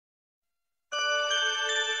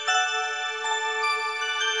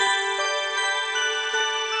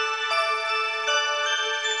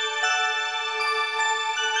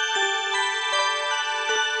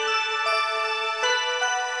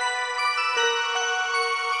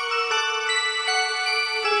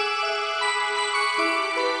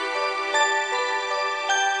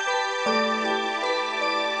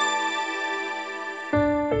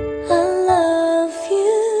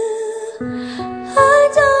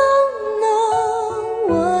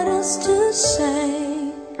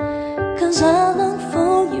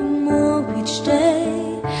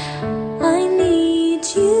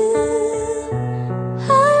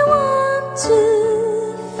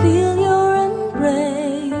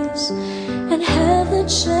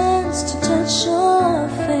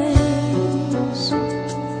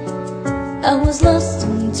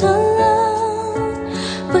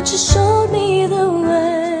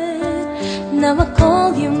now I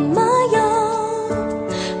call you my own.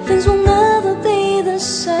 Things will never be the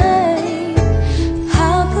same.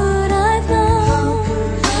 How could I know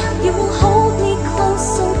you will hold me close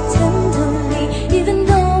so tenderly, even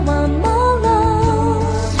though I'm alone?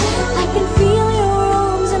 I can feel your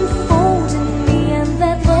arms enfolding me, and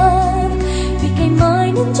that love became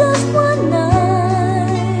mine in just one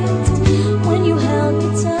night when you held me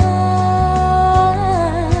tight.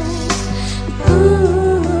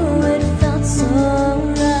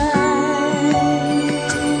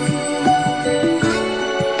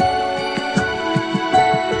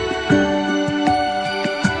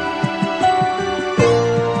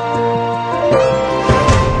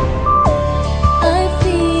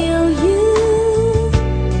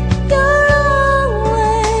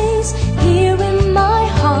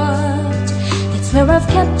 Where I've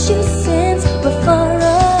kept you since we're far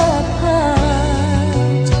apart.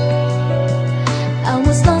 I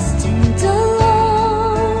was lost and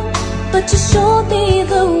alone, but you showed me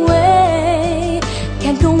the way.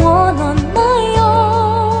 Can't go on my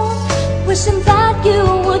own, wishing that you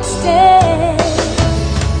would stay.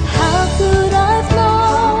 How could I've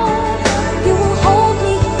known you will hold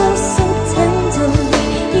me close so tenderly,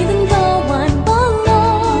 even though I'm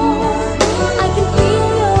alone? I can feel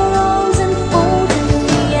your arms enfolding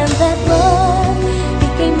me, and that love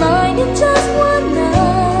became mine in just one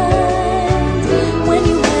night when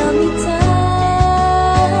you held me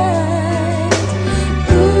tight.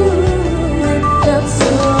 Ooh, it felt so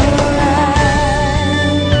right.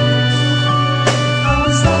 I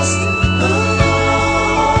was lost and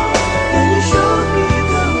alone, and you showed me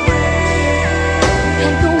the way.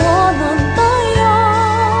 Can't go on my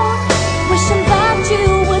own, wishing that you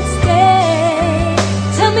would stay.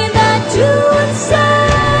 Tell me that you would stay.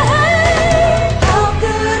 How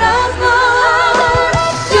could I know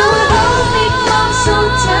You would hold me close so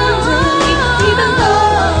tenderly, even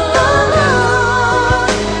though I'm alone.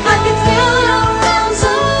 I can feel your arms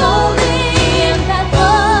enfolding me, and that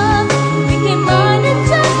love became mine in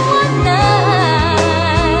just one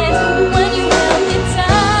night when you held me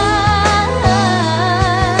tight.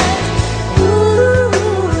 Ooh,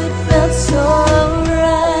 it felt so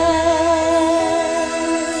right.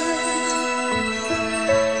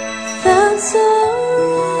 Felt so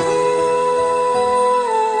right.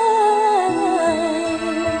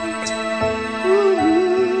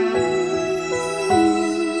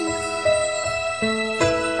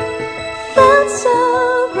 Felt so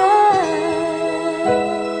right.